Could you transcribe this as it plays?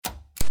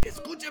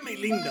Escúchame,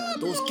 linda.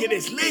 ¿Dos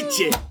quieres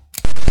leche?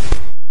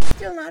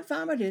 Still not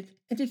vomited,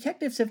 and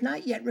detectives have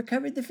not yet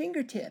recovered the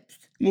fingertips.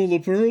 Well,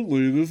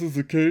 apparently this is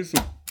a case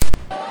of...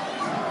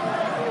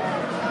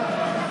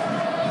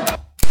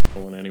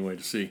 Anyway,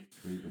 to see.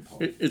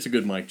 It's a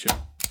good mic check.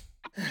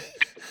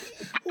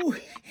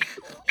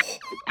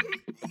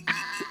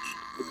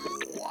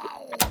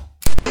 Wow.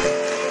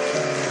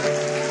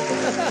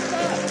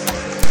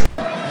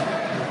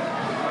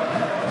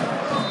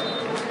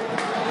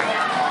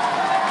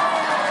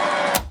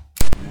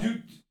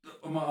 Did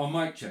you a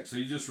mic check? So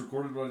you just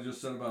recorded what I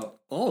just said about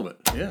All of it,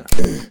 yeah.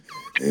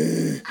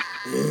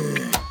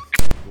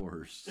 of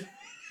course.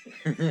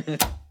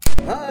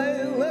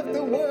 I left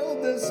the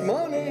world this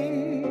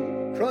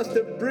morning, crossed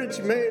a bridge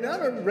made out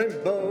of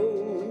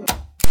rainbow.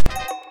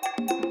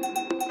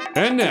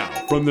 And now,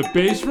 from the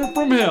basement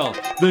from hell,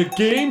 the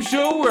game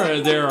show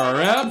where there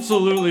are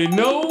absolutely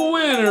no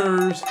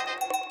winners.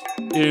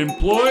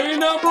 Employee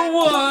number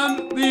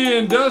one, the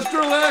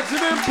Industrial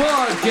Accident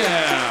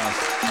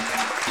Podcast.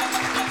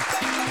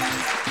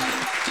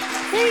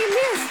 Hey,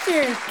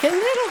 mister, can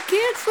little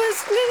kids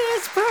listen to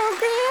this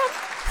program?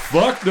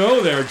 Fuck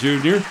no there,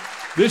 Junior.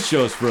 This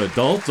show's for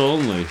adults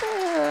only.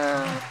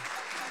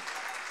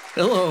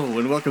 Hello,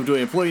 and welcome to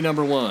Employee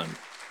Number One,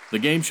 the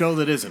game show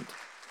that isn't.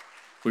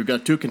 We've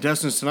got two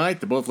contestants tonight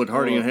that both look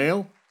hearty and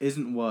hale.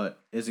 Isn't what?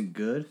 Isn't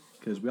good?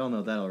 Because we all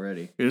know that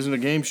already. It isn't a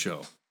game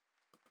show.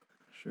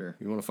 Sure.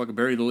 You want to fucking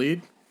bury the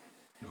lead?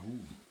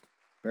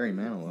 Barry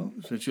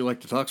Manilow. Since you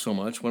like to talk so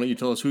much, why don't you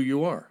tell us who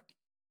you are?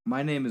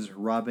 My name is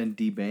Robin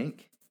D.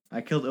 Bank.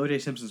 I killed O.J.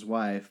 Simpson's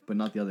wife, but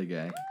not the other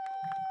guy.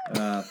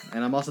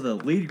 And I'm also the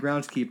lead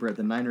groundskeeper at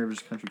the Nine Rivers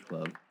Country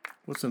Club.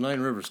 What's the Nine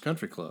Rivers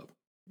Country Club?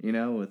 You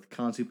know, with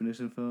Colin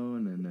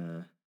Supernussenphone and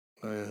the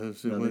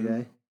other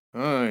guy.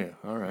 Oh, yeah,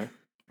 all right.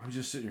 I'm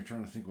just sitting here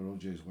trying to think what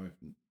OJ's wife,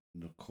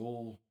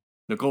 Nicole.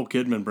 Nicole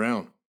Kidman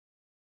Brown.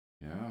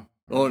 Yeah.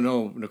 Oh,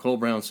 no, Nicole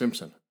Brown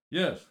Simpson.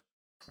 Yes.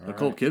 All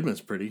Nicole right.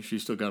 Kidman's pretty.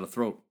 She's still got a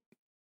throat.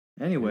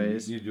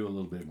 Anyways, You need to do a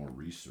little bit more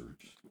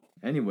research.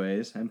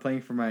 I'm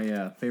playing for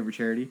my favorite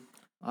charity,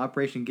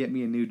 Operation Get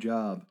Me a New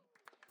Job.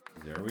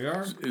 There we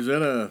are. Is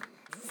that a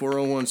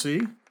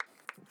 401c?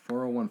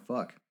 401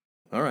 fuck.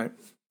 All right.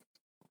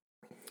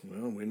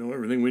 Well, we know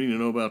everything we need to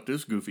know about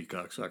this goofy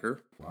cocksucker.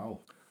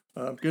 Wow.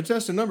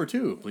 Contestant number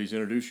two, please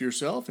introduce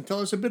yourself and tell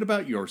us a bit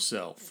about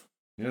yourself.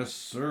 Yes,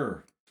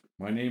 sir.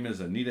 My name is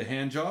Anita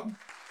Hanjob.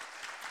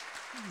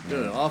 You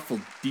got an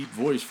awful deep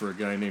voice for a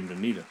guy named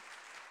Anita.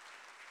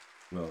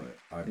 Well,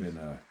 I've been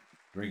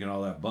drinking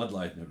all that Bud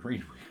Light in the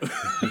green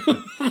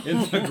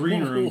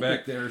room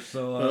back there,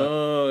 so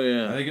Oh, I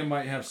yeah. think it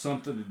might have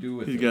something to do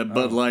with He's it. got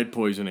Bud I'll Light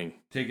poisoning.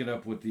 Take it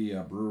up with the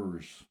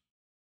brewers.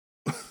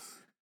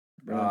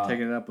 Bro, I'm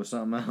taking it up with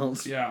something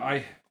else. Yeah,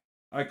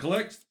 I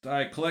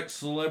collect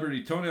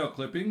celebrity toenail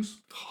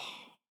clippings.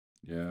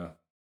 Yeah,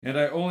 and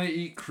I only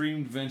eat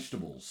creamed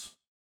vegetables.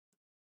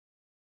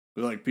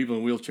 Like people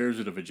in wheelchairs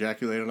that have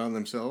ejaculated on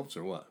themselves,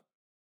 or what?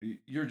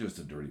 You're just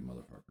a dirty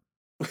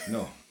motherfucker.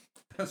 No,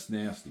 that's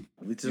nasty.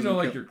 At least, You know,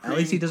 like your at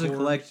least he cream doesn't corn,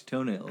 collect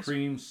toenails.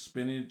 Cream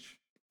spinach,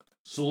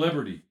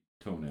 celebrity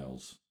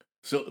toenails.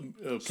 So,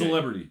 okay.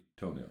 Celebrity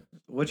toenails.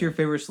 What's your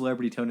favorite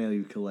celebrity toenail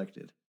you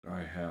collected?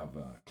 I have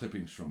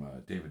clippings from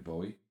David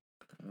Bowie.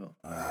 Oh.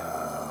 I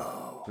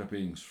have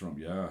clippings from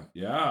yeah.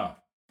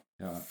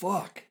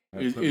 Fuck.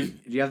 I have clippings.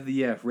 Do you have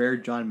the rare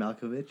John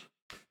Malkovich?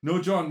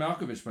 No John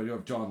Malkovich, but I do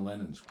have John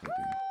Lennon's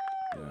clipping.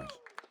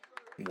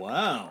 Yeah.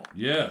 Wow.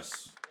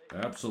 Yes,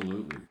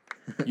 absolutely.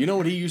 You know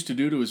what he used to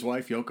do to his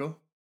wife, Yoko?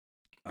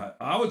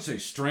 I would say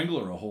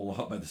strangle her a whole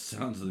lot by the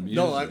sounds of the music.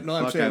 No, I'm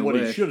Fuck, saying I what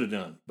he wish. should have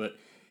done. But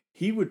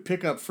he would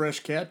pick up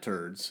fresh cat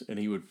turds and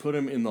he would put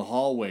them in the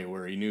hallway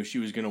where he knew she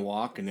was going to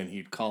walk, and then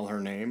he'd call her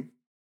name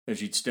and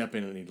she'd step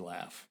in and he'd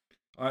laugh.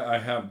 I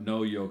have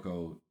no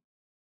Yoko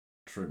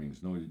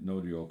trimmings, no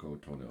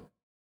Yoko toenail.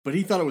 But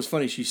he thought it was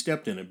funny she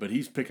stepped in it, but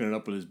he's picking it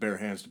up with his bare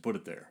hands to put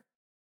it there.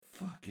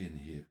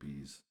 Fucking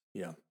hippies.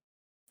 Yeah.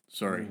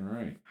 Sorry. All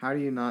right. How do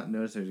you not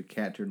notice there's a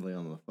cat turd laying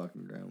on the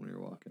fucking ground when you're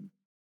walking?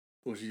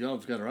 Well, she's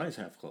always got her eyes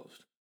half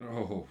closed.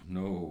 Oh,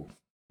 no.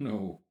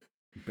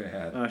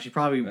 Bad. She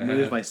probably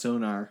moves by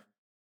sonar.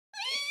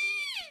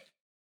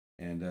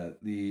 And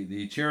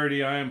the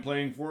charity I am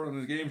playing for on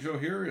this game show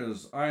here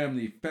is I am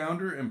the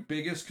founder and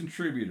biggest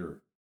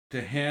contributor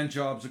to hand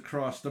jobs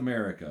across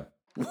America.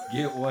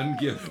 Get one,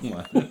 give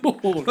one.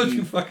 Don't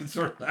you fucking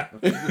start laughing.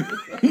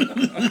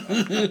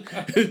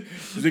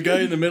 The guy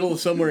in the middle of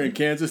somewhere in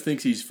Kansas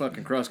thinks he's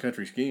fucking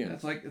cross-country skiing.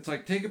 It's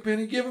like take a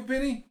penny, give a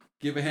penny.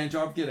 Give a hand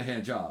job, get a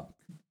hand job.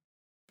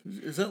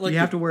 Is that like You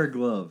have to wear a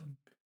glove.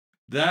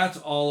 That's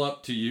all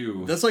up to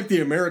you. That's like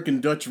the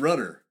American Dutch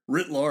rudder,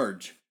 writ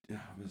large. Yeah,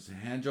 it's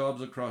hand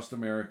jobs across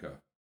America.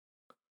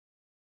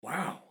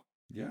 Wow.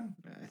 Yeah.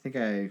 I think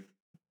I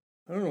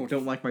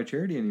don't like my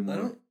charity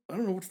anymore. I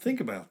don't know what to think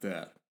about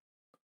that.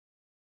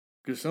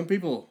 Because some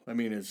people, I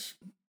mean, it's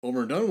over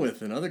and done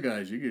with, and other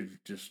guys, you could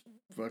just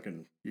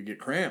fucking, you get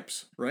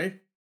cramps, right?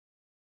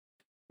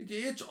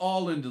 It's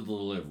all into the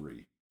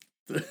delivery.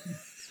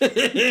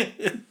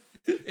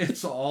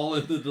 It's all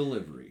in the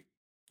delivery.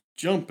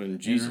 Jumping,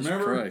 Jesus and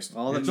remember, Christ.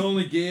 It's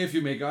only gay if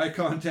you make eye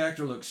contact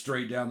or look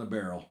straight down the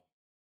barrel.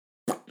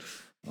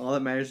 All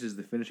that matters is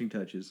the finishing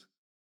touches.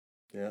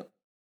 Yeah.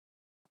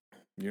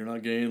 You're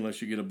not gay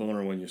unless you get a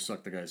boner when you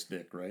suck the guy's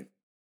dick, right?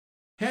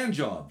 Hand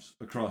jobs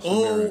across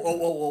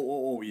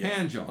America. Yeah.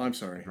 Hand jobs. I'm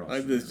sorry.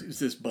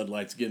 This Bud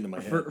Light's getting to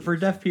my head. For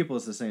deaf people,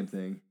 it's the same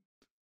thing.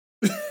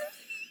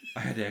 I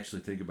had to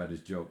actually think about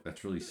his joke.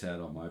 That's really sad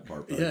on my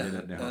part, but I did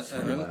it now, so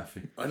I'm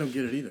laughing. I don't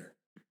get it either.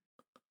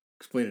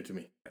 Explain it to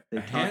me. A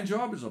hand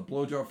job is a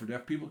blowjob for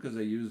deaf people because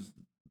they use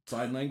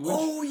sign language.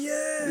 Oh,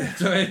 yeah.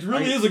 So it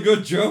really is a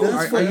good joke.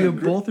 Are you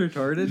both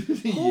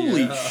retarded?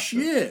 Holy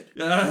shit.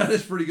 Yeah, that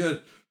is pretty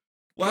good.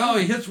 Wow,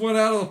 he hits one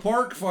out of the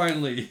park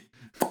finally.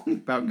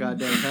 About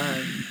goddamn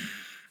time.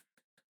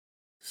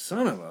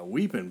 Son of a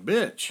weeping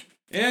bitch.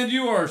 And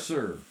you are,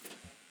 sir.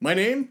 My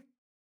name?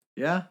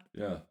 Yeah?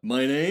 Yeah.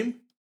 My name?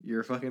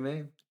 Your fucking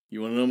name?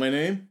 You want to know my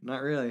name?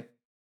 Not really.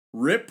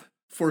 Rip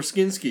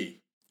Forskinsky.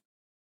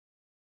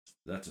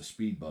 That's a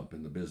speed bump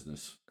in the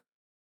business.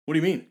 What do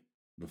you mean?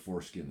 The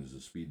foreskin is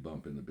a speed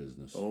bump in the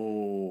business.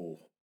 Oh,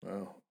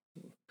 wow.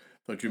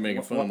 Thought you were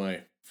making fun of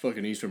my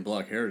fucking Eastern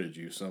Bloc heritage,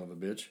 you son of a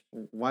bitch.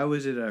 Why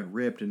was it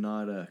ripped and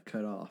not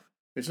cut off?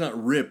 It's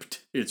not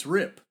ripped, it's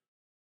Rip.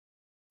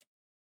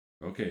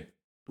 Okay.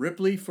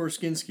 Ripley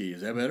Forskinsky.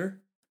 Is that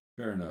better?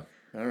 Fair enough.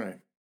 All right.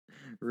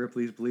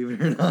 Ripley's Believe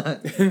It or Not.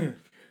 I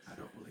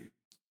don't believe.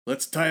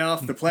 Let's tie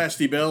off the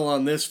plasty bell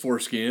on this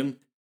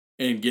foreskin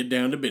and get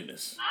down to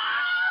business.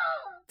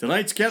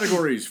 Tonight's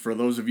categories, for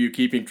those of you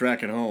keeping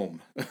track at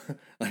home.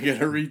 I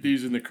gotta read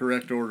these in the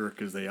correct order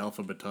because they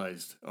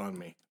alphabetized on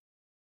me.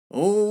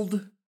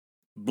 Old,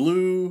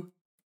 blue,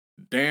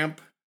 damp,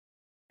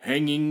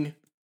 hanging,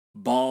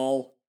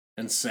 ball,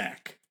 and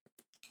sack.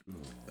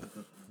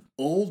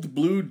 Old,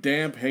 blue,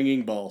 damp,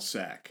 hanging ball,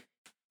 sack.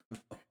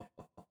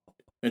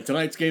 And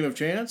tonight's game of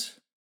chance?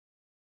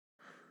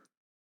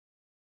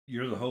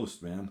 You're the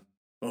host, man.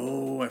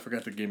 Oh, I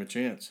forgot the game of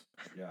chance.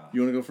 Yeah. You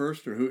want to go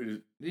first, or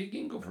who? You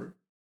can go first.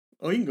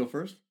 Oh, you can go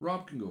first.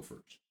 Rob can go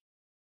first.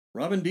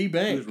 Robin D.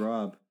 Bank. Who's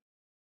Rob?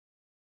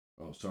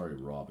 Oh, sorry,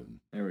 Robin.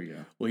 There we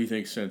go. Well, he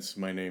thinks since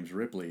my name's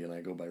Ripley and I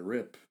go by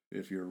Rip,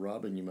 if you're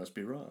Robin, you must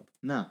be Rob.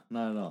 No,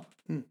 not at all.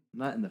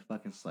 Not in the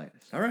fucking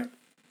slightest. All right.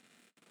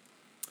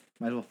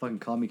 Might as well fucking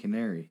call me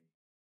Canary.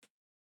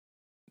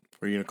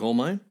 Are you in a coal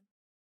mine?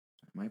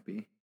 Might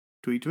be.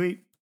 Tweet,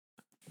 tweet.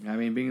 I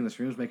mean, being in this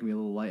room is making me a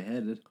little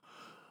lightheaded.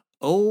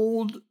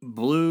 Old,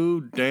 blue,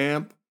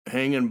 damp,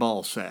 hanging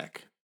ball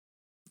sack.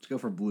 Let's go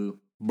for blue.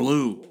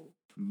 Blue.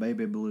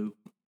 Baby blue.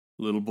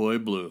 Little boy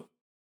blue.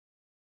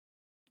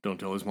 Don't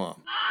tell his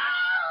mom.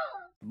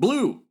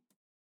 Blue.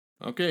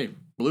 Okay,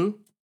 blue?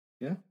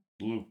 Yeah.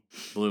 Blue.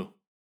 Blue.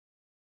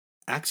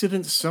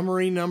 Accident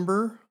summary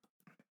number,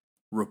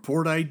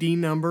 report ID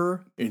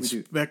number,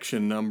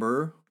 inspection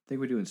number. I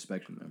think we do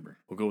inspection number.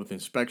 We'll go with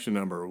inspection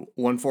number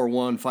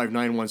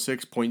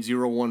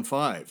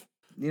 1415916.015.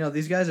 You know,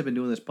 these guys have been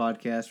doing this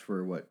podcast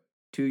for,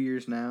 2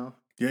 years now?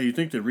 Yeah, you'd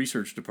think the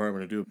research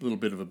department would do a little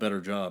bit of a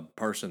better job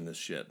parsing this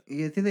shit.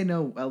 You think they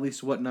know at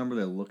least what number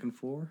they're looking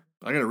for?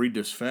 I gotta read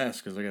this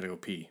fast because I gotta go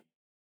pee.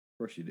 Of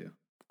course you do.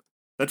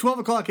 At 12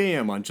 o'clock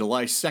a.m. on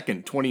July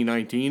 2nd,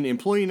 2019,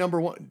 employee number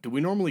 1... Do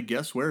we normally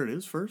guess where it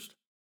is first?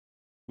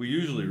 We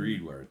usually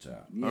read where it's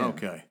at. Yeah.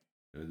 Okay.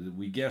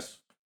 We guess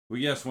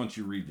once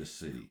you read the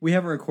city. We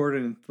haven't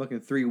recorded in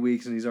fucking 3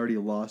 weeks and he's already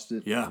lost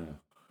it. Yeah.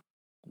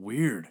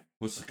 Weird.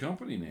 What's the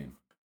company name?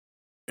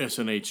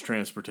 S&H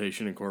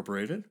Transportation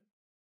Incorporated.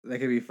 That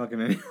could be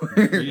fucking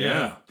anywhere.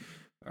 Yeah.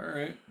 All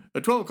right.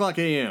 At 12 o'clock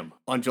a.m.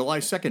 on July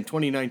 2nd,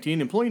 2019,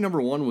 employee number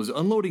 1 was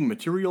unloading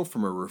material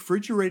from a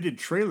refrigerated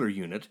trailer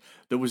unit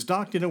that was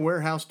docked in a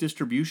warehouse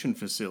distribution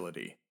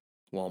facility.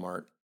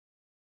 Walmart.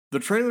 The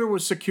trailer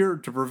was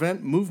secured to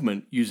prevent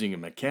movement using a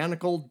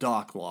mechanical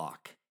dock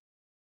lock.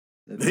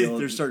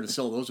 They're starting to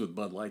sell those with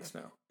Bud Lights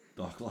now.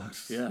 Dock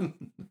locks. Yeah.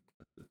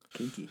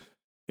 Kinky.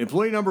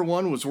 Employee number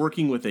 1 was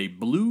working with a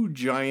Blue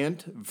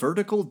Giant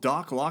vertical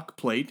dock lock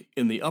plate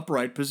in the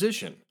upright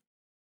position.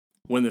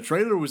 When the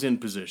trailer was in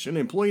position,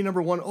 employee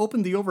number 1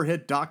 opened the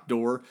overhead dock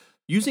door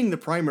using the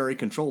primary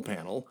control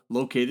panel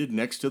located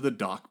next to the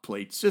dock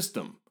plate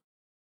system.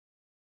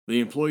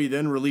 The employee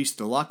then released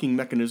the locking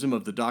mechanism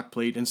of the dock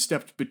plate and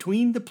stepped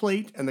between the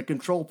plate and the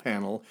control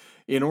panel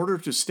in order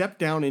to step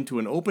down into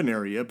an open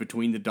area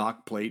between the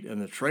dock plate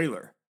and the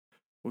trailer.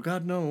 Well,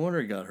 God, no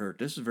wonder he got hurt.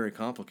 This is very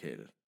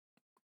complicated.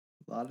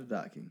 A lot of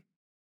docking.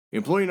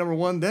 Employee number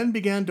 1 then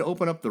began to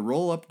open up the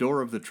roll-up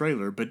door of the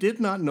trailer, but did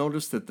not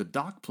notice that the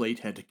dock plate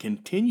had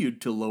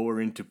continued to lower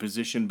into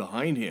position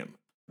behind him.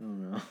 Oh,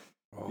 no.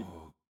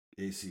 Oh,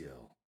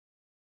 ACL.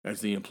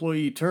 As the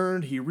employee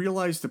turned, he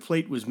realized the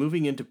plate was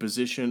moving into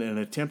position and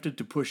attempted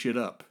to push it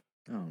up.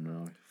 Oh,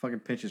 no. Fucking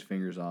pinch his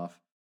fingers off.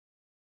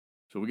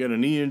 So we got a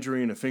knee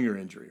injury and a finger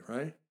injury,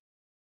 right?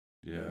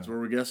 Yeah. That's what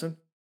we're guessing?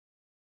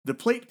 The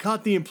plate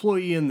caught the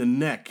employee in the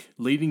neck,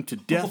 leading to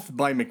death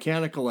by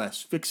mechanical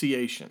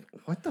asphyxiation.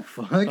 What the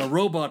fuck? A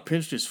robot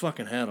pinched his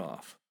fucking head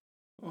off.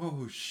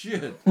 Oh,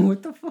 shit.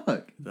 What the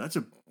fuck? That's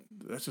a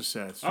That's a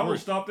sad I story. will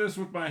stop this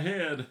with my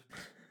head.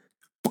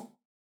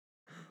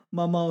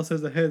 My mom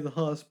says the head's the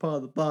hottest part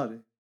of the body.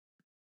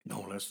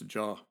 No, that's the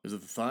jaw. Is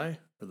it the thigh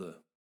or the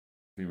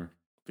Femur.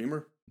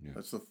 femur? Yeah.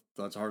 That's the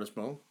hardest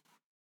bone.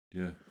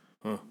 Yeah.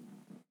 Huh.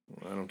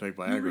 Well, I don't take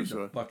You Viagra, read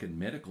so. the fucking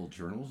medical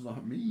journals,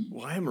 not me.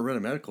 Well, I haven't read a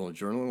medical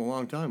journal in a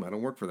long time. I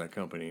don't work for that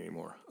company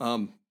anymore.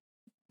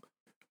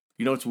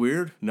 You know what's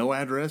weird? No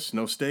address,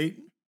 no state,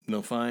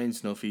 no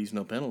fines, no fees,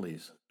 no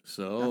penalties.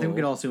 So I think we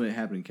can all see what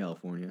happened in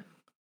California.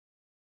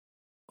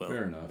 well,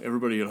 Fair enough.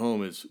 Everybody at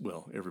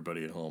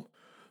home.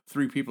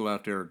 3 people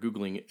out there are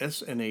Googling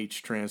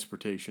S&H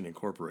Transportation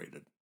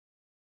Incorporated.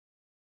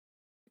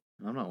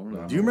 I'm not one of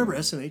them. Do you remember Oh.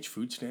 S&H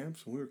food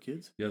stamps when we were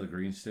kids? Yeah, the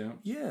green stamp?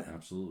 Yeah.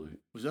 Absolutely.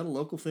 Was that a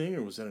local thing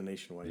or was that a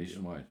nationwide deal?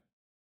 Nationwide.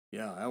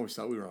 Yeah, I always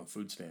thought we were on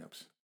food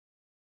stamps.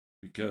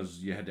 Because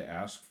you had to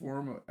ask for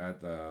them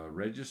at the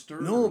register?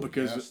 No, or the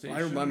gas because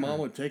station, my mom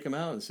or- would take them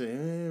out and say,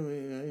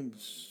 hey,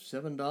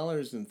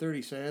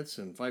 $7.30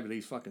 and 5 of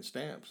these fucking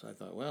stamps. I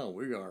thought, well,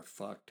 we are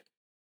fucked.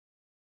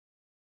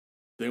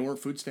 They weren't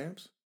food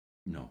stamps?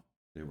 No,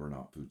 they were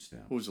not food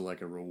stamps. What was it,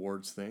 like a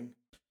rewards thing?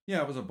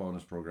 Yeah, it was a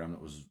bonus program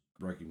that was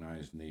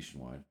recognized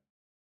nationwide.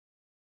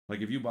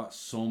 Like if you bought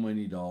so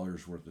many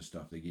dollars worth of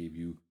stuff, they gave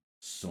you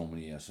so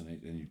many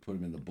S&H, and you'd put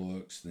them in the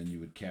books, then you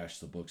would cash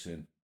the books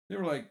in. They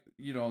were like,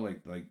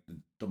 like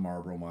the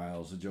Marlboro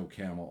Miles, the Joe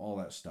Camel, all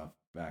that stuff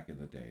back in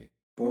the day.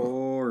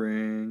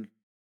 Boring.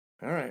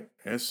 All right.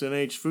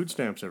 S&H food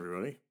stamps,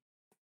 everybody.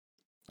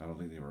 I don't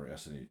think they were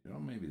S&H. Oh,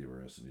 maybe they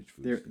were S&H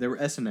food They stamps. were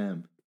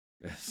S&M.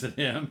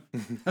 S&M?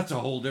 That's a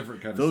whole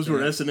different kind of Those were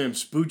stamp. S&M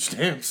spooch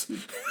stamps.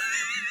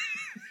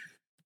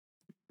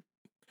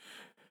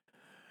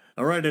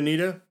 All right,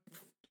 Anita.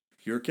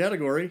 Your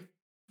category.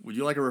 Would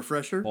you like a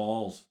refresher?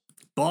 Balls.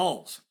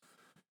 Balls.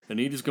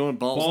 Anita's going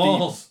balls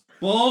Balls.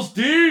 Balls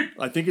deep. deep.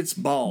 I think it's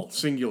ball,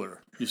 singular.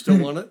 You still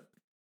want it?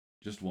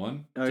 Just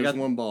one? Oh, you Just got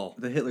one ball.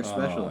 the Hitler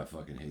special. Oh, I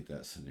fucking hate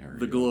that scenario.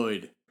 The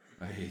Gloid.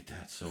 I hate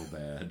that so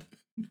bad.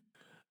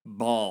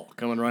 Ball.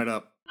 Coming right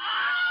up.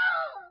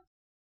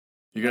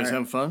 You guys All right.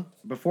 having fun?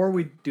 Before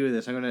we do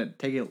this, I'm gonna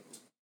take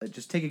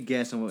a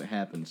guess on what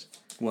happens.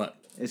 What?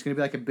 It's gonna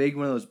be like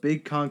one of those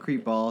big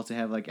concrete balls to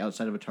have like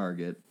outside of a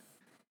target.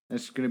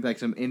 It's gonna be like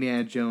some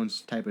Indiana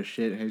Jones type of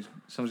shit.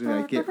 Someone's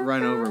gonna get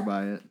run over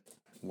by it.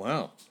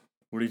 Wow.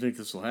 Where do you think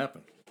this will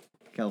happen?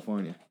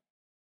 California.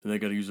 And they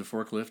got to use a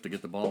forklift to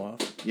get the ball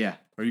off? Yeah.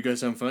 Are you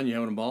guys having fun? You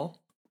having a ball?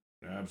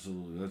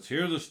 Absolutely. Let's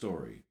hear the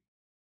story.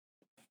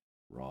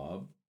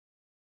 Rob.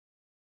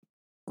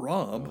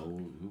 Rob?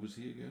 Oh, who was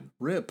he again?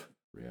 Rip.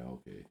 Yeah,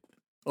 okay.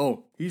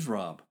 Oh, he's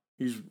Rob.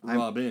 He's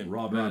Robin.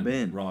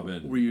 Robin.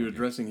 Were you Okay.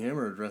 addressing him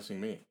or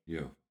addressing me?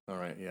 You. All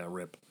right, yeah,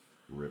 Rip.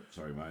 Rip.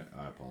 Sorry,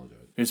 I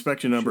apologize.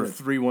 Inspection number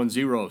Sure.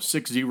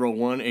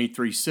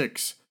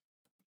 310-601-836.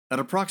 At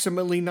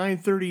approximately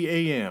 9:30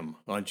 a.m.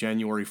 on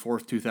January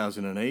 4th,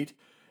 2008,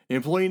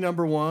 employee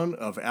number 1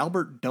 of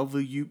Albert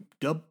W.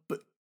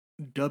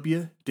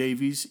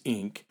 Davies,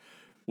 Inc.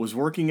 was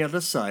working at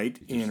a site It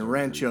just in sounds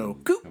Rancho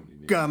very company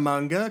name.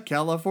 Cucamonga,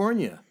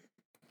 California.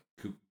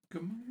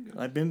 Cucamonga.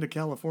 I've been to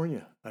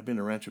California. I've been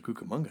to Rancho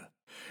Cucamonga.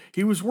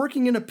 He was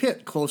working in a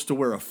pit close to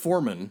where a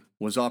foreman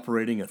was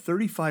operating a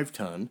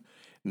 35-ton,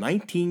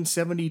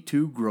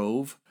 1972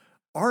 Grove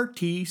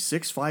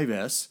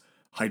RT65S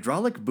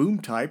hydraulic boom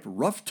type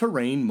rough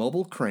terrain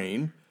mobile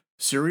crane.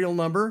 Serial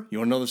number, you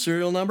want to know the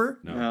serial number?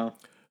 No.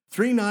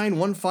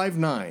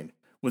 39159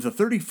 with a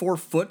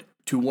 34-foot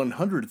to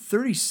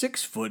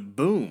 136-foot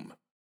boom.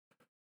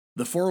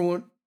 The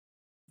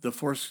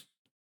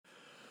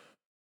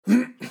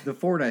The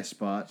Fordyce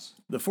spots.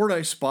 The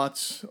Fordyce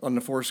spots on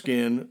the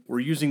foreskin were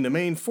using the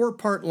main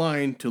 4-part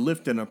line to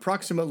lift an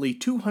approximately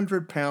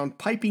 200-pound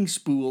piping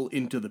spool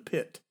into the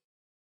pit.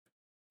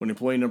 When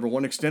employee number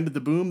 1 extended the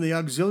boom, the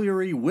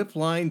auxiliary whip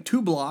line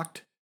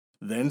two-blocked,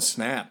 then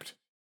snapped.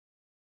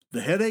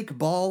 The headache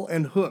ball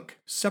and hook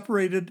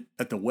separated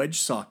at the wedge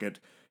socket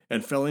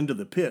and fell into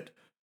the pit,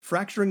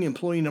 fracturing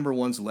employee number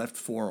 1's left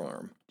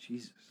forearm.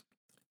 Jesus.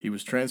 He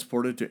was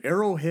transported to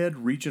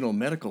Arrowhead Regional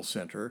Medical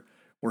Center,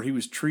 where he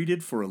was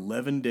treated for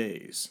 11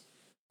 days.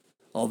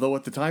 Although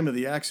at the time of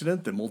the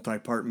accident, the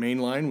multi-part main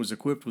line was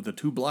equipped with a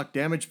 2-block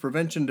damage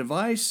prevention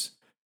device,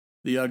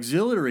 the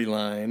auxiliary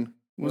line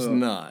was Whoa.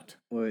 not.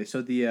 Wait,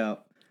 so the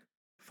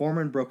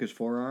foreman broke his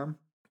forearm?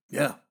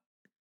 Yeah.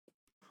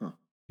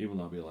 He will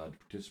not be allowed to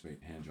participate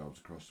in hand jobs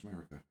across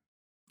America.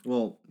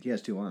 Well, he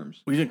has 2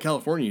 arms. Well, he's in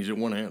California, he's at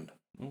one hand.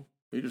 Oh.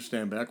 He just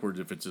stand backwards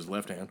if it's his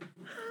left hand.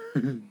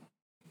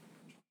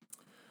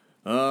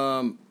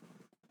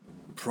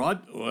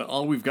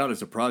 All we've got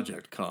is a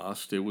project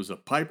cost. It was a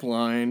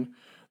pipeline.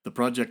 The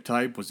project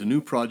type was a new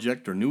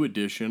project or new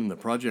addition. The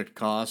project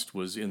cost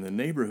was in the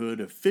neighborhood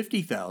of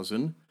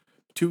 $50,000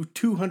 to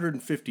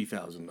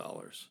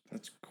 $250,000.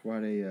 That's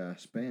quite a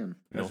span.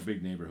 That's a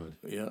big neighborhood.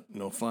 Yeah,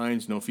 no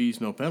fines, no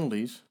fees, no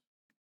penalties.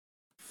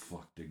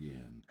 Fucked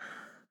again.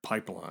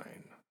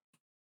 Pipeline.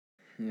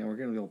 Yeah, we're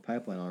getting the old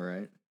pipeline all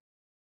right.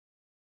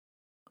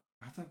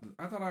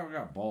 I thought I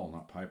got ball,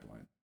 not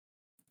pipeline.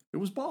 It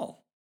was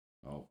ball.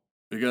 Oh.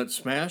 It got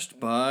smashed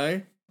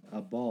by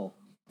A ball.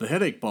 the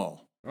headache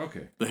ball.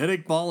 Okay. The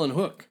headache ball and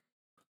hook,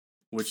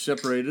 which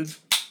separated,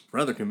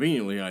 rather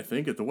conveniently, I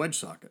think, at the wedge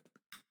socket.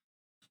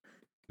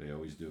 They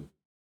always do.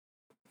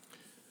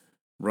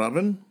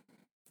 Robin,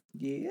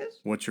 Yes?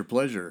 what's your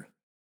pleasure?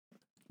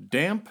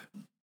 Damp,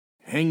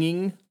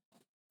 hanging,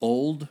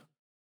 old,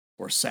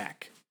 or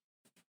sack?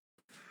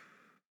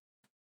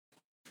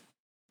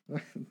 You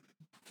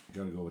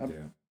gotta go with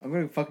damn. I'm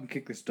gonna fucking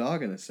kick this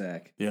dog in the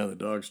sack. Yeah, the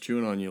dog's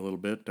chewing on you a little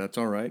bit. That's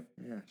all right.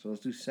 Yeah, so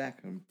let's do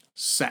sack him.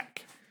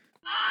 Sack.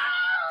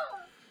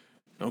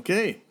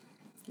 Okay.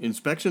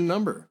 Inspection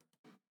number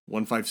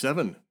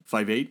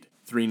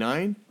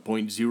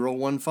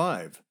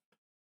 157-5839.015.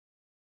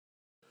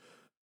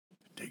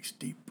 Takes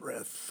deep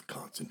breath,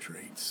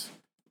 concentrates.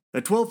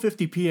 At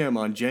 12:50 p.m.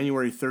 on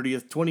January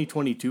 30th,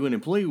 2022, an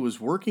employee was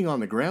working on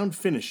the ground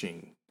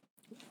finishing.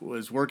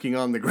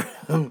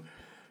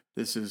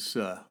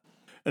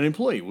 An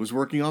employee was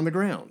working on the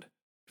ground,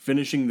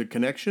 finishing the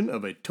connection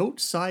of a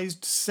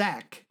tote-sized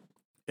sack,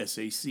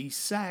 SAC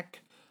sack,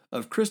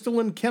 of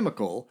crystalline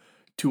chemical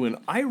to an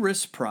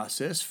iris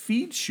process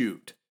feed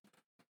chute.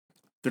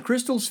 The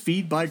crystals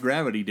feed by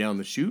gravity down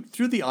the chute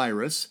through the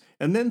iris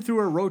and then through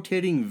a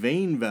rotating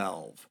vein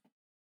valve.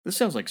 This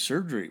sounds like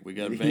surgery. We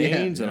got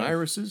veins and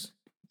irises.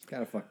 It's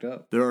kind of fucked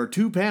up. There are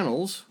 2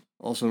 panels,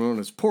 also known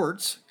as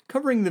ports,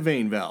 covering the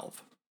vein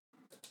valve.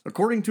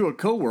 According to a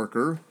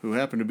coworker, who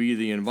happened to be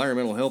the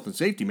environmental health and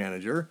safety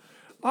manager,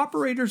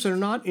 operators are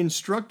not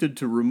instructed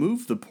to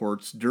remove the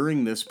ports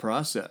during this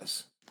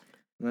process.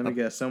 Let me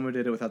guess, someone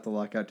did it without the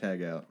lockout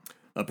tag out.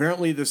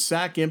 Apparently, the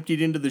sack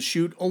emptied into the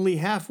chute only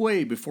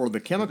halfway before the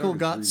chemical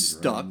got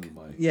stuck.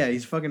 Yeah,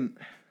 he's fucking...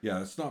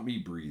 Yeah, it's not me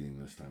breathing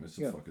this time. It's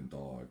a fucking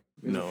dog.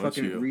 He's No, a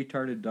fucking it's you.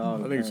 retarded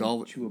dog. I think it's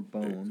all chew a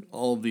bone.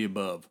 All of the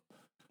above.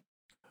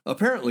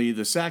 Apparently,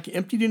 the sack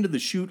emptied into the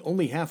chute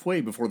only halfway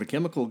before the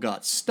chemical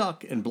got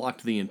stuck and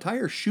blocked the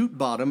entire chute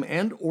bottom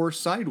and or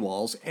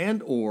sidewalls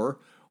and or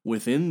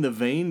within the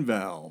vein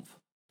valve.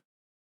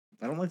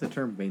 I don't like the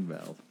term vein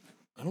valve.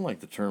 I don't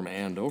like the term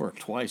and or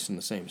twice in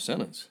the same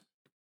sentence.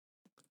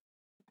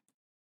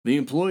 The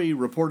employee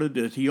reported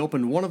that he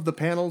opened one of the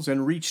panels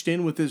and reached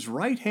in with his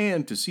right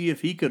hand to see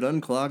if he could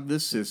unclog the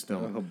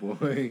system. Oh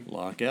boy.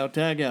 Lockout,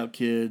 tag out,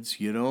 kids.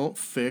 You don't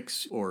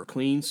fix or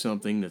clean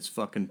something that's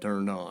fucking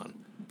turned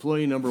on.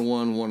 Employee number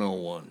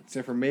 101.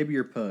 Except for maybe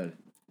your pud.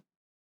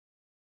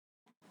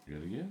 Get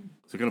it again?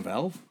 Is it got a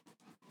valve?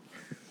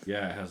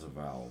 Yeah, it has a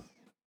valve.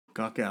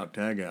 Cock out,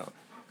 tag out.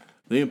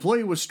 The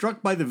employee was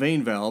struck by the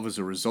vein valve as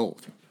a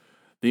result.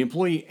 The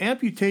employee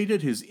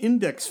amputated his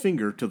index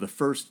finger to the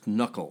first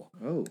knuckle.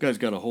 Oh. This guy's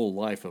got a whole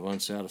life of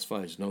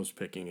unsatisfied nose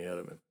picking ahead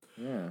of him.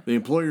 Yeah. The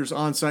employer's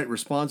on-site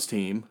response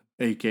team,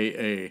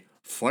 a.k.a.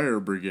 Fire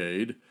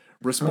Brigade,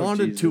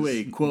 responded to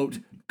a, quote,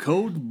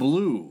 code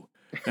blue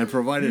and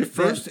provided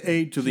first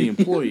aid to the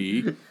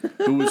employee,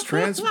 who was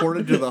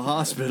transported to the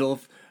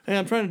hospital. Hey,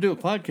 I'm trying to do a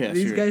podcast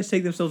These here. guys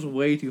take themselves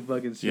way too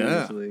fucking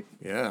seriously.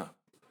 Yeah.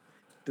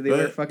 Do they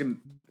wear fucking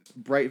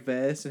bright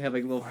vests and have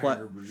like little flat...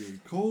 Fire Brigade.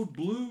 Cold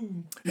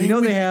blue. You know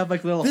they have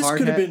like little This hard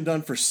could have hat... been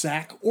done for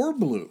sack or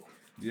blue.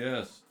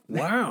 Yes.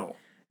 Wow.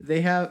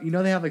 They have, you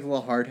know, they have like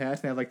little hard hats.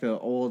 And they have like the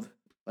old,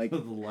 like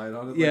Put the light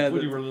on it. Yeah, Like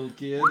when the- you were a little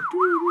kid.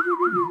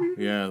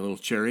 Yeah, a little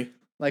cherry.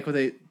 like when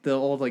they the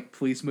old like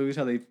police movies,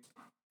 how they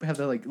have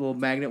the like little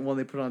magnet one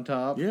they put on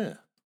top. Yeah.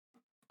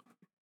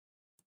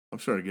 I'm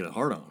starting to get a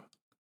hard on.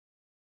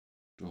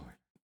 Boy.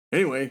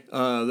 Anyway,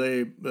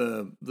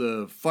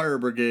 the fire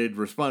brigade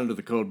responded to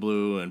the code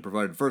blue and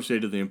provided first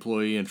aid to the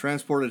employee and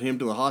transported him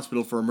to the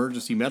hospital for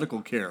emergency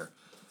medical care.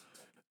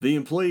 The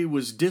employee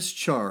was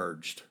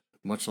discharged,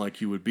 much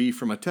like you would be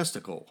from a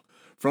testicle,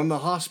 from the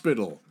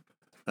hospital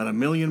at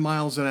 1,000,000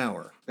 miles an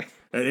hour at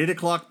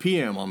 8:00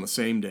 p.m. on the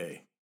same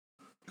day.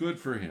 Good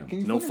for him.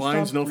 Can you No fucking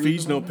fines, stop no breathing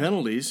fees, no on that?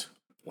 penalties.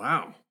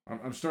 Wow.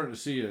 I'm starting to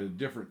see a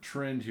different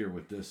trend here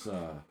with this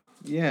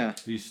Yeah,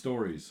 these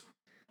stories.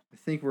 I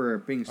think we're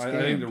being I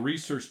scammed. think the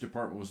research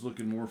department was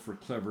looking more for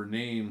clever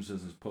names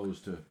as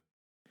opposed to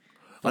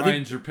I think-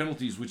 fines or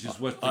penalties, which is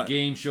what the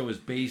game show is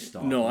based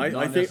on. No, I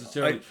not think-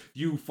 necessarily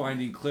you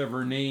finding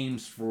clever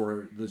names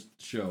for the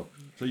show.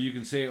 So you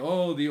can say,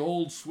 "Oh, the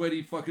old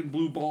sweaty fucking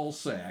blue ball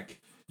sack."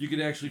 You can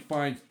actually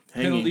find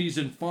Hanging. penalties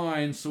and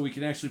fines, so we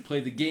can actually play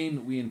the game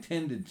that we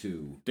intended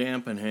to.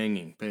 Damp and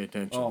hanging. Pay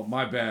attention. Oh,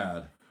 my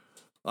bad.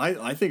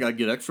 I think I'd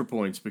get extra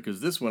points because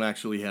this one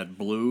actually had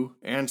blue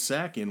and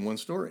sack in one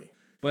story.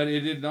 But it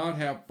did not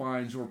have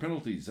fines or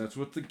penalties. That's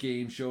what the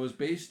game show is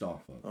based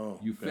off of. Oh,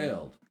 You okay.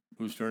 failed.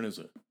 Whose turn is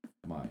it?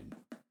 Mine.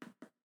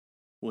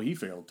 Well, he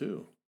failed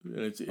too.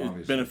 It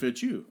Obviously.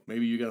 benefits you.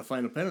 Maybe you got to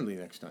find a penalty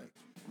next time.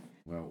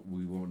 Well,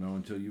 we won't know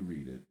until you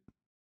read it.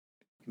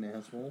 An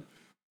asshole.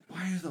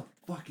 Why the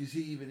fuck is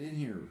he even in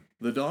here?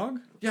 The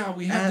dog? Yeah,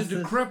 we have As the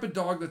the- decrepit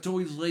dog that's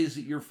always lays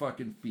at your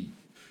fucking feet.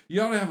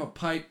 You ought to have a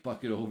pipe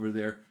bucket over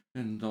there.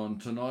 And on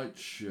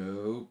tonight's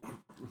show...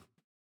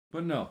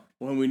 But no.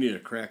 Well, we need a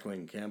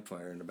crackling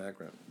campfire in the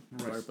background.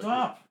 Right. Fireplace.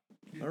 Stop!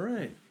 All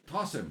right.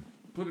 Toss him.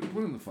 Put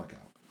him the fuck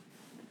out.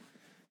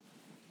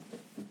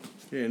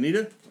 Okay,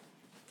 Anita,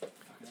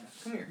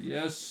 Come here.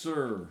 Yes,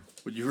 sir.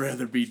 would you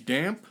rather be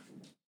damp,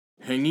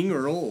 hanging,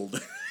 or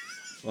old?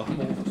 Well, I'm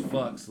old as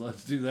fuck, so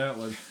let's do that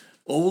one.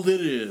 Old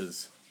it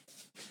is.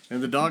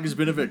 And the dog has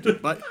been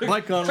evicted. Bye,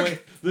 Conway.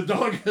 The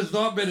dog has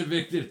not been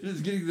evicted. It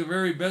is getting the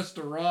very best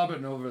of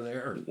Robin over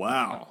there.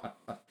 Wow.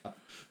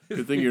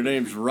 Good thing your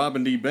name's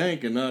Robin D.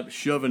 Bank and not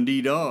Shovin'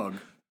 D. Dog.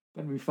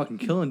 Better be fucking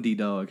killing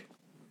D-Dog.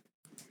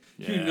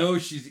 Yeah. You know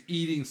she's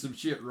eating some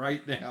shit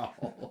right now.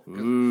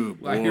 Ooh,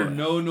 boy. I hear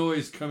no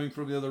noise coming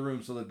from the other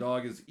room, so the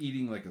dog is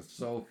eating like a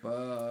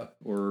sofa.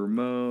 Or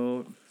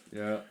remote.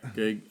 Yeah.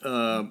 Okay,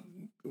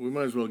 we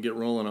might as well get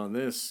rolling on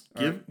this.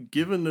 right.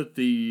 Given that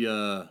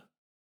the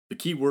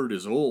key word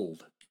is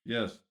old,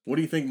 Yes. what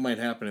do you think might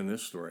happen in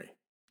this story?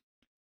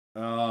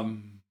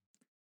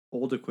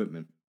 Old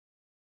equipment.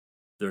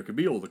 There could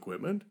be old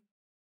equipment.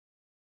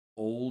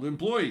 Old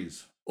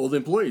employees. Old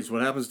employees.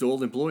 What happens to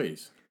old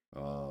employees?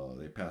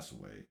 They pass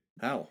away.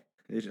 How?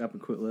 They just up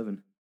and quit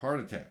living.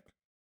 Heart attack.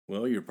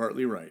 Well, you're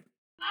partly right.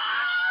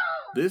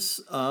 This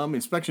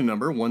inspection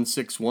number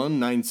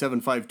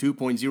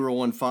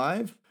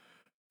 1619752.015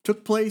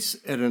 took place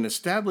at an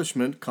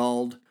establishment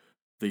called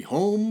the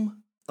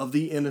Home of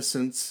the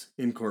Innocents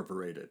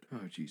Incorporated.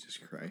 Oh, Jesus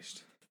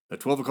Christ. At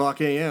 12 o'clock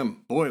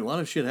a.m. Boy, a lot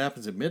of shit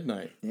happens at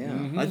midnight. Yeah.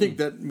 Mhm. I think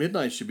that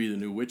midnight should be the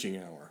new witching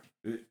hour.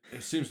 It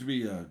seems to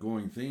be a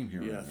going theme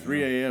here. Yeah, right now.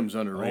 3 a.m.'s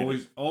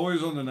underrated.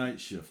 Always on the night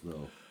shift,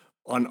 though.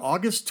 On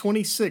August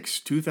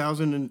 26,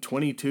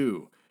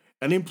 2022,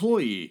 an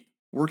employee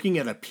working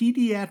at a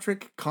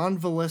pediatric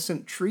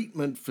convalescent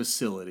treatment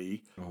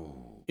facility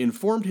Oh.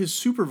 informed his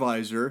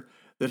supervisor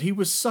that he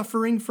was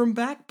suffering from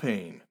back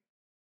pain.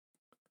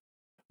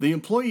 The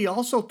employee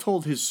also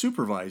told his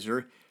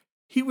supervisor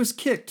he was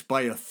kicked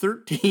by a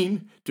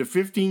 13 to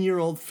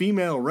 15-year-old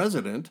female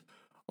resident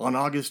on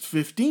August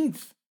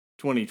 15th,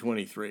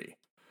 2023.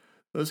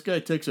 This guy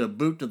takes a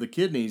boot to the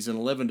kidneys, and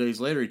 11 days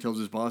later he tells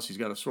his boss he's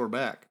got a sore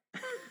back.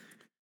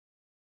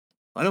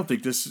 I don't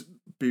think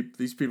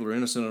these people are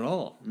innocent at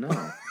all. No.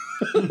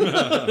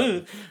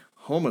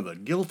 Home of the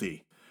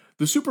guilty.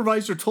 The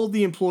supervisor told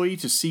the employee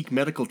to seek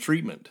medical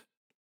treatment.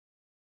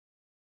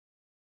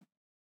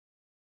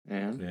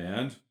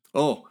 And?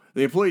 Oh,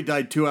 the employee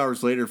died 2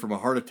 hours later from a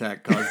heart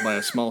attack caused by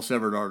a small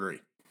severed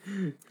artery.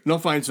 No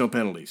fines, no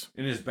penalties.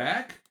 In his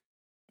back?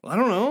 I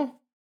don't know.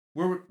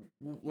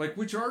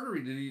 Which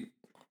artery did he?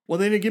 Well,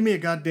 they didn't give me a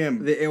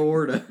goddamn... The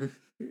aorta.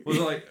 Was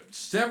it like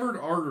severed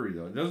artery,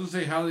 though? It doesn't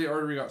say how the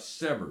artery got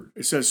severed.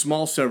 It says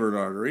small severed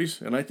arteries,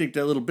 and I think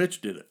that little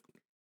bitch did it.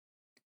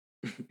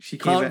 She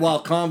came While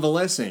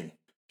convalescing.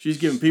 She's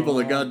giving people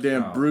a Stop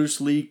goddamn out. Bruce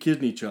Lee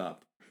kidney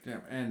chop.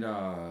 Damn. And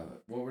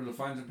what were the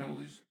fines and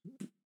penalties?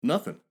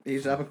 Nothing.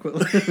 He's up and quit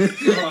living.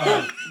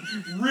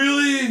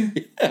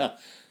 Really? Yeah. I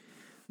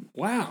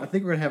Wow.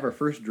 think we're going to have our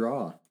first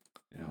draw.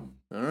 Yeah.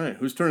 All right.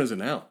 Whose turn is it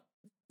now?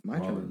 My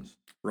turn. Robbins.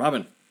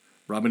 Robin.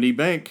 Robin D.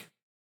 Bank.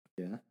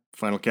 Yeah.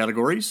 Final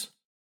categories.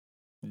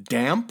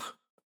 Damp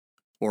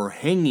or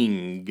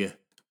hanging?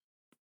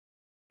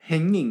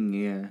 Hanging,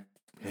 yeah.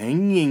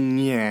 Hanging,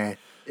 yeah.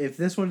 If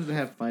this one doesn't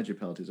have fines or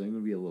penalties, I'm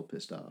going to be a little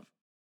pissed off.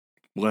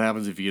 What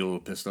happens if you get a little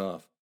pissed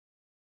off?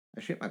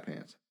 I shit my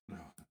pants. No,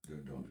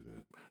 good. Don't do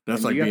that. That's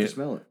And like you being... have to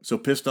smell it. So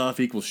pissed off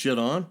equals shit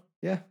on?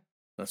 Yeah.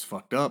 That's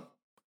fucked up.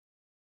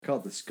 Call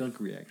it the skunk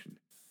reaction.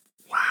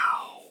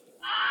 Wow.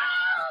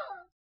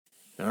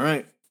 All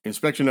right.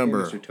 Inspection Hey,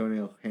 number Mr.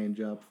 Toenail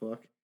Handjob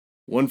fuck.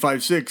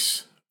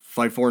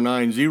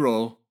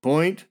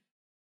 156-5490.015.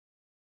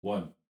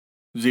 1.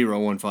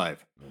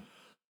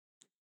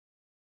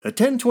 At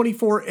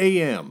 10:24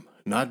 a.m.,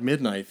 not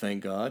midnight,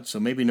 thank God, so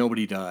maybe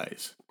nobody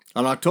dies.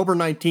 On October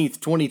 19th,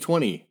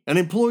 2020, an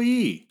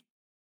employee.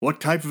 What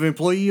type of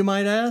employee, you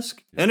might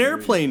ask? An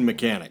airplane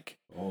mechanic.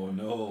 Oh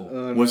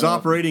no. Was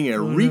operating a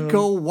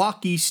Rico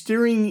Walkie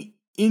steering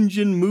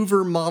engine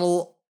mover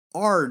model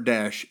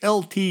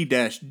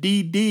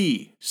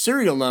R-LT-DD.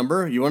 Serial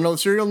number. You want to know the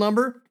serial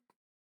number?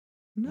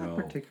 Not No.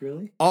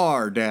 particularly.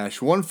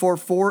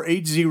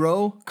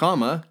 R-14480,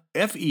 comma,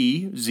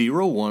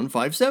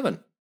 FE0157.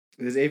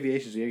 There's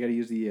aviation, so you got to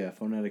use the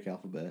phonetic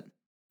alphabet.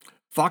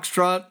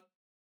 Foxtrot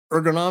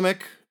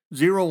ergonomic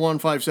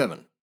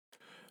 0157.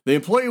 The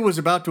employee was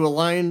about to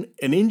align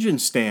an engine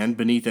stand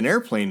beneath an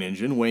airplane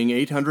engine weighing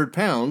 800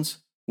 pounds,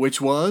 which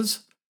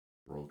was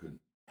Broken.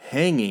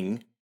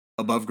 hanging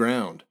above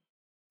ground.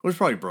 It was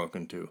probably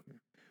broken too.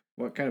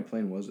 What kind of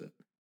plane was it?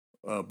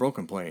 A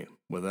broken plane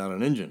without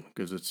an engine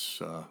because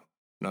it's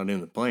not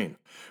in the plane.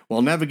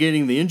 While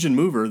navigating the engine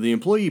mover, the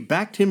employee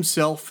backed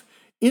himself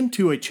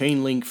into a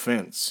chain link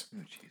fence. Oh,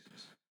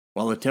 Jesus.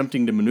 While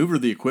attempting to maneuver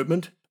the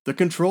equipment, the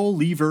control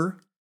lever,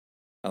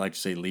 I like to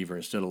say lever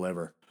instead of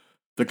lever,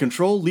 the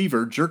control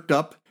lever jerked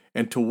up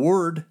and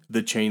toward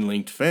the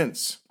chain-linked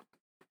fence.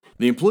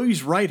 The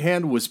employee's right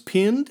hand was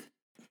pinned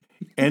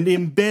and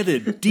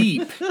embedded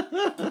deep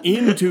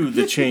into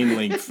the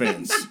chain-link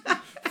fence.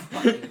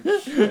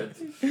 Shit.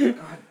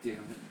 God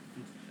damn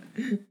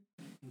He's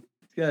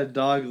got a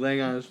dog laying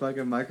on his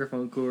fucking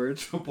microphone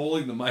cords. it.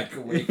 Pulling the mic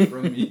away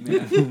from me,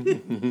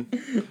 man.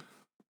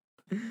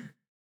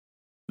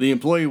 The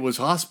employee was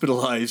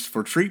hospitalized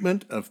for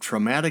treatment of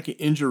traumatic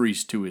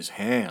injuries to his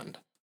hand.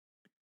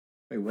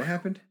 Wait, what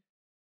happened?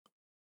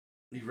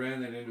 He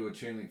ran it into a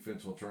chain link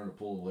fence while trying to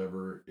pull the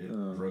lever. It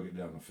drug it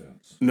down the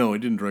fence. No, it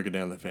didn't drag it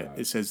down the fence. Right.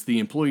 It says the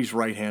employee's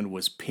right hand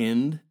was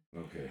pinned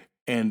Okay.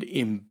 and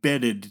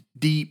embedded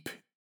deep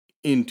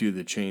into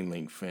the chain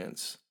link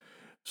fence.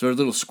 So there are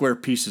little square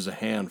pieces of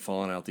hand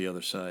falling out the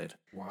other side.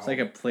 Wow. It's like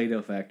a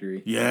Play-Doh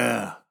factory.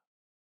 Yeah.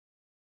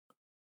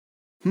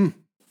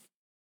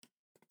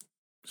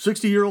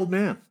 60-year-old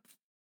man.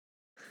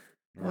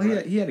 Well,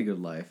 he had a good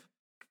life.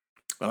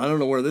 I don't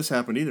know where this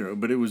happened either,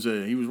 but it was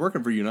he was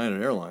working for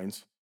United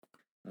Airlines.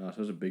 Oh, so it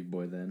was a big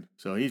boy then.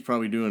 So he's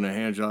probably doing the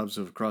hand jobs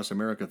across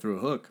America through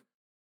a hook.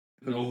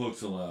 No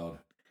hooks allowed.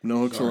 No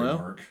hooks Sorry, allowed?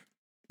 Mark.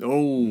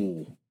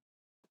 Oh.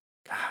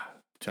 God,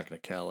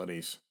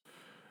 technicalities.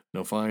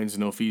 No fines,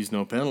 no fees,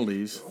 no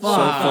penalties.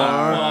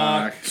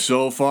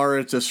 So far,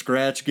 it's a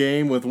scratch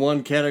game with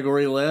one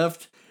category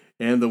left,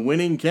 and the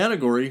winning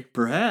category,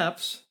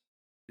 perhaps,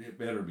 It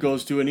better be.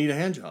 goes to Anita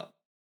Hanjob.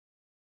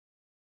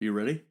 You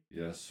ready?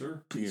 Yes,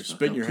 sir. You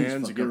spit in your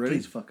hands and get ready.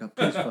 Please fuck up.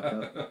 Please fuck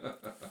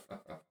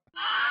up.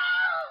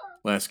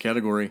 Last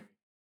category,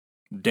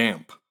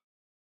 damp.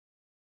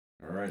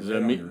 All right. Does get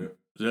that on meet? your Rip.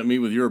 Does that meet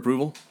with your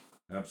approval?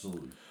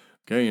 Absolutely.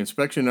 Okay,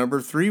 inspection number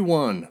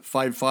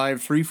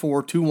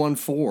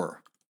 315534214.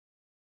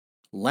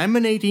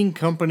 Laminating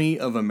Company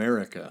of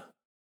America.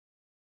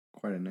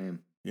 Quite a name.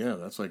 Yeah,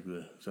 that's like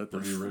is that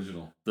Pretty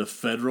original. the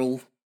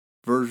federal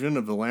version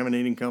of the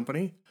laminating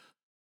company?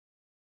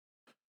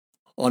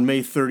 On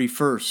May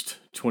 31st,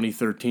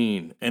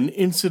 2013, an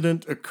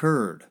incident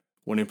occurred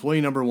when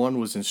employee number 1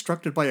 was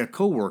instructed by a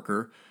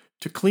coworker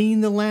to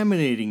clean the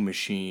laminating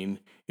machine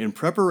in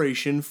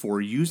preparation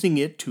for using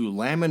it to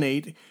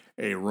laminate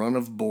a run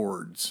of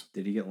boards.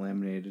 Did he get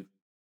laminated?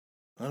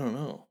 I don't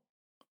know.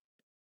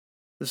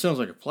 This sounds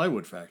like a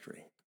plywood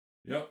factory.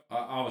 Yep.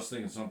 I was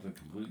thinking something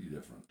completely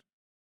different.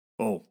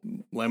 Oh,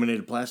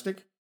 laminated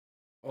plastic?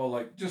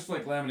 Oh, just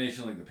like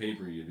lamination, like the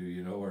paper you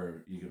do,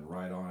 where you can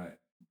write on it.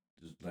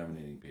 Just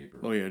laminating paper.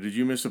 Oh, yeah. Did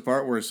you miss the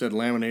part where it said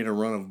laminate a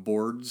run of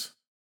boards?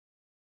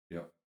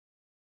 Yep.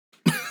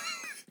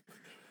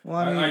 Well,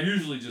 I mean, I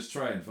usually just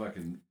try and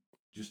fucking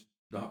just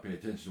not pay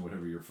attention to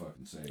whatever you're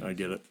fucking saying. I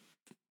get it.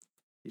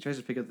 he tries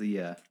to pick up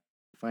the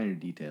finer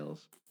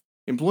details.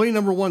 Employee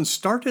number 1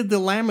 started the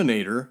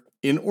laminator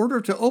in order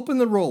to open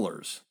the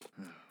rollers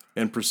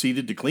and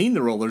proceeded to clean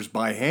the rollers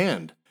by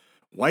hand,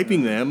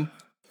 wiping them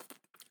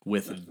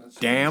with That's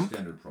damp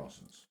standard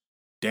process.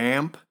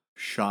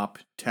 shop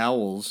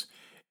towels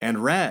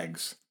and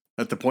rags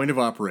at the point of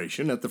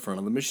operation at the front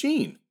of the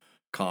machine,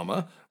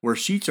 where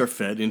sheets are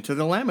fed into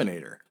the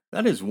laminator.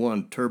 That is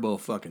one turbo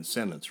fucking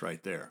sentence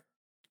right there.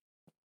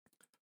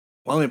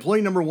 While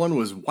employee number 1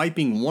 was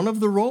wiping one of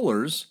the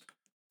rollers,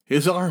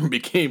 his arm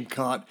became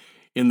caught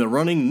in the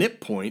running nip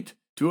point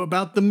to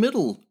about the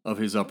middle of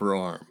his upper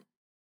arm.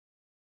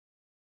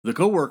 The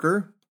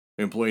coworker,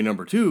 employee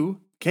number 2,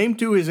 came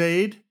to his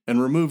aid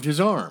and removed his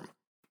arm.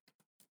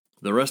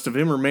 The rest of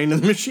him remained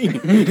in the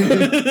machine.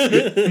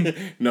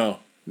 No.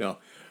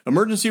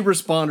 Emergency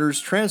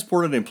responders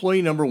transported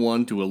employee number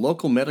 1 to a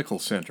local medical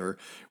center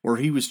where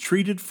he was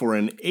treated for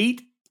an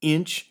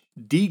 8-inch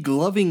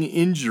degloving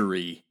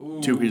injury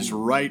to his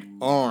right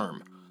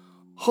arm.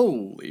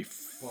 Holy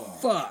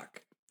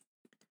fuck.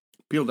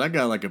 Peeled that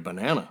guy like a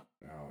banana.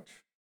 Ouch.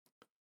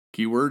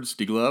 Keywords: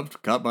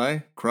 degloved, caught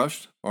by,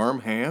 crushed,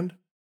 arm, hand.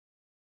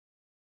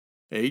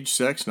 Age,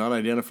 sex, not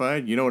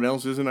identified. You know what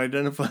else isn't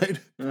identified?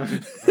 Are you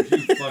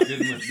fucking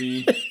with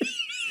me?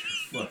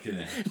 Fucking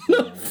No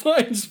asshole.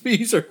 fines,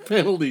 fees, or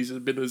penalties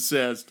have been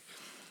assessed.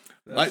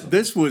 That's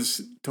This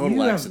was total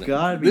You have accident.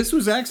 gotta be This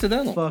was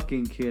accidental.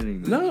 fucking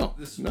kidding me. No,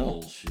 This is no.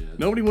 bullshit.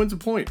 Nobody wins a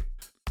point.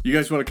 You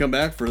guys want to come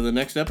back for the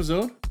next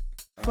episode?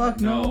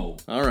 Fuck no.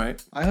 All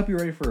right. I hope you're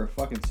ready for a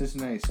fucking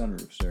Cincinnati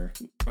sunroof, sir.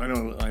 I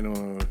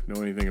don't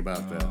know anything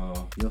about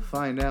that. You'll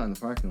find out in the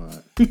parking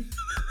lot.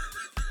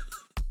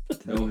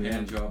 No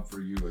hand job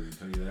for you. I can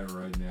tell you that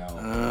right now.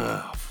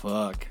 Ah,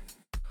 fuck.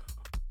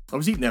 I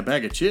was eating that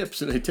bag of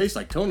chips and they taste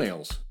like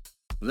toenails.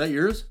 Was that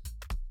yours?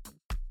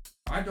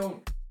 I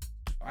don't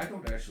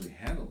actually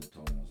handle the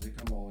toenails. They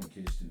come all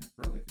encased in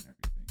acrylic and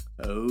everything.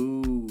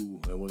 Oh,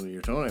 that wasn't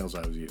your toenails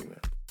I was eating then.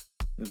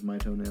 It was my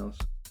toenails.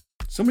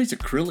 Somebody's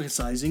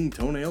acrylicizing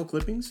toenail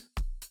clippings?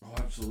 Oh,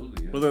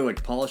 absolutely. Yeah. Well, they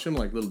like polish them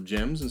like little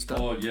gems and stuff?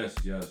 Oh, yes.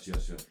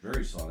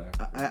 Very sought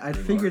after. I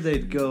Very figured large.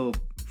 they'd go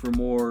for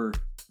more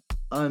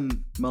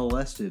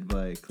unmolested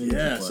by cleaning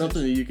Yeah, supplies.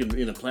 something that you can,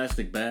 in a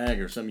plastic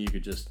bag or something you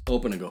could just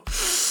open and go,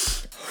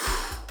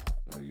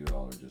 Oh, you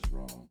all are just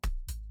wrong.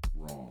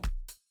 Wrong.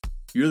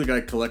 you're the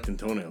guy collecting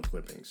toenail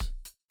clippings.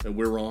 And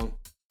we're wrong?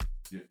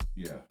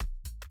 Yeah.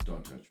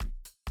 Don't touch me.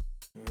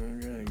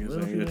 Okay, I guess Well,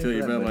 I'm if you going to make tell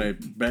you that, about my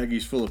buddy.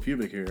 baggies full of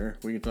pubic hair.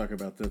 We can talk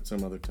about that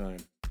some other time.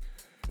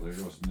 Well, there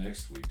goes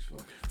next week's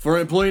one. For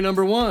employee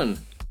number 1,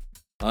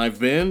 I've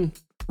been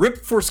Rip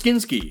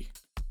Forskinsky.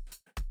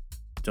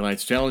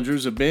 Tonight's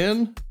challengers have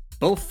been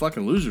both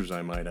fucking losers,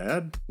 I might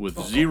add, with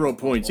 0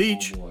 points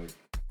each. Oh, boy.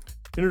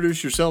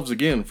 Introduce yourselves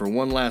again for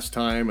one last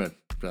time at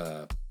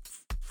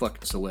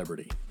fucking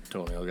celebrity,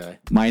 toenail guy.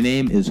 My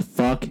name is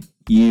Fuck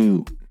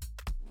You.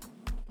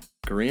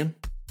 Korean?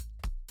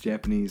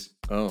 Japanese.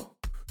 Oh.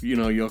 You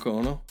know Yoko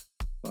Ono?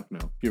 Fuck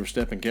no. You ever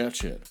step in cat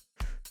shit?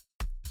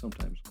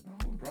 Sometimes. Oh,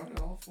 we brought it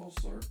all full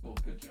circle.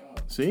 Good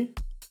job. See?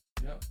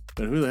 Yep.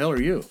 Then who the hell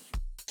are you?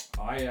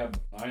 I am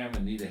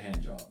Anita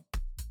Hanjob.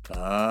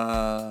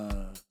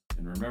 Ah.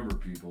 And remember,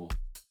 people,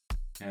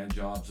 hand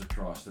jobs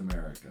across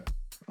America.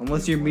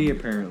 Unless you're me,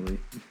 apparently.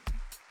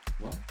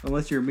 What?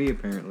 Unless you're me,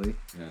 apparently.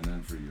 Yeah, and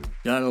then for you.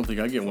 Yeah, I don't think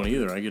I get one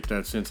either. I get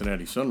that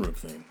Cincinnati sunroof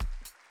thing.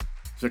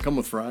 Does that come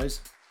with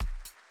fries?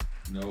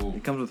 No.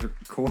 It comes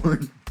with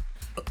corn.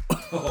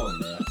 Oh,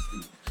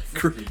 nasty.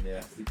 Freaking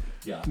nasty.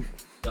 Yeah,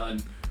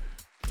 done.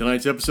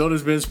 Tonight's episode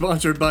has been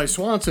sponsored by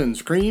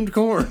Swanson's Creamed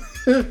Corn.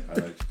 I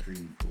like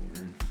cream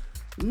corn.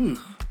 Ooh.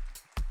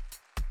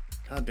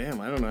 God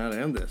damn, I don't know how to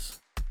end this.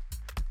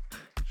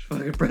 Just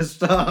fucking press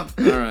stop.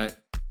 All right.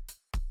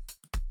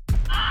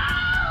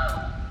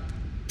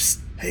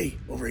 Psst, hey,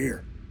 over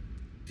here.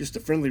 Just a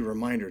friendly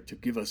reminder to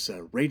give us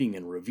a rating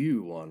and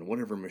review on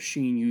whatever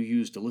machine you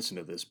use to listen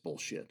to this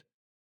bullshit.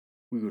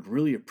 We would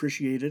really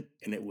appreciate it,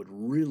 and it would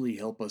really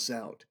help us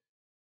out.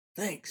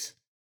 Thanks.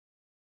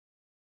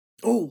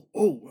 Oh,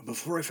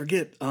 before I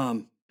forget,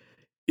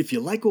 if you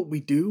like what we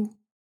do,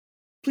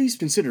 please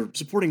consider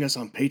supporting us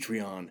on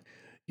Patreon.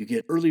 You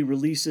get early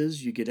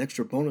releases, you get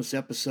extra bonus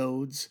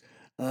episodes.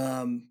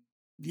 You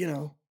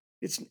know,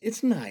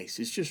 it's nice.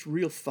 It's just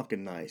real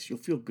fucking nice. You'll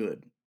feel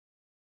good.